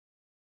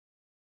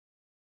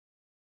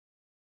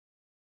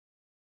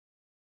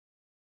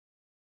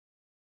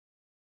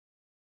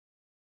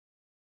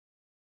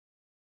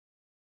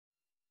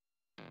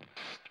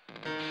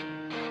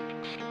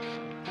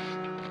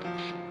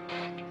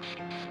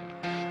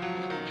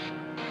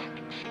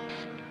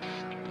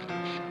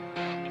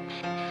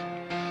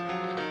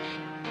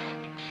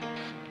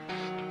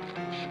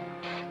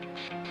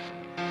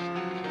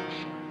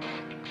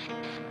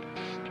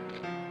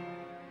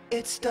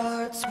It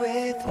starts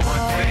with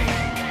one thing,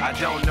 I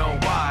don't know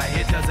why.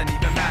 It doesn't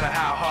even matter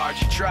how hard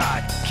you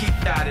try. Keep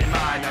that in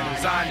mind. I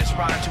designed this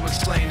rhyme to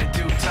explain in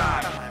due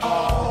time.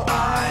 All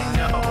I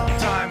know,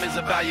 time is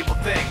a valuable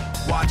thing.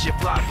 Watch it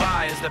fly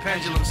by as the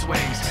pendulum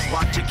swings.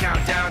 Watch it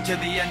count down to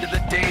the end of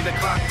the day. The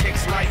clock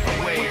takes life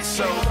away. It's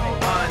so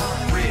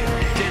unreal.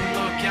 Didn't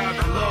look out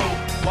below.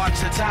 Watch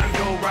the time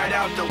go right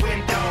out the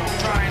window.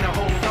 Trying to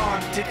hold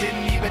on to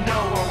didn't even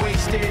know I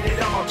wasted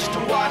it all just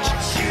to watch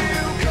you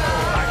go.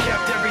 I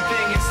kept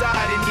everything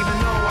inside, and even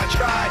though I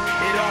tried,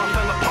 it all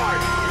fell apart.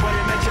 What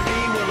it meant to be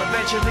will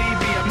eventually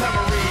be a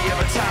memory of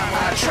a time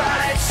I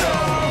tried so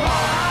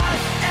hard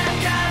and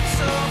got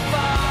so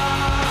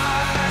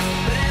far,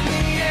 but in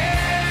the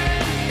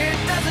end, it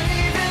doesn't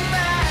even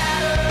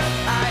matter.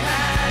 I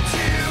had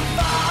to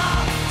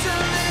fall to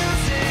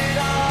lose it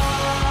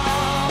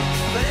all,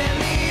 but in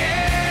the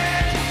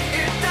end,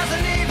 it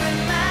doesn't even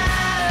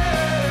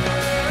matter.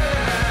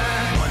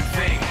 One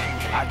thing,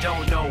 I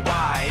don't know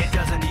why. It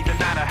doesn't even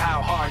matter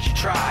how hard you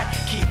try.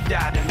 Keep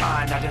that in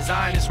mind. I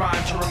designed this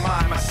rhyme to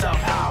remind myself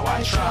how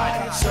I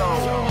tried so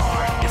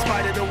hard. In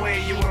spite of the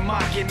way you were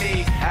mocking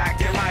me,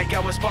 acting like I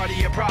was part of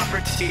your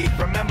property,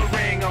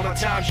 remembering all the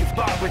times you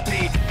fought with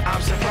me,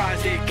 I'm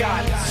surprised it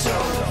got so.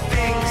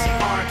 Things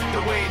aren't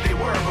the way they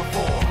were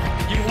before.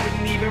 You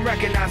wouldn't even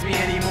recognize me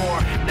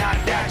anymore. Not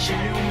that you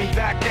knew me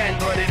back then,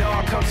 but it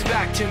all comes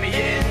back to me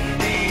in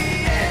the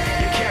end.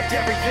 You kept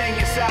everything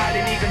inside,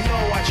 and even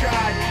though I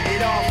tried,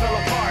 it all fell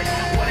apart.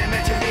 What it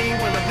meant to me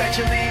will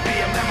eventually be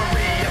a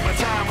memory of a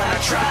time when I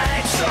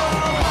tried so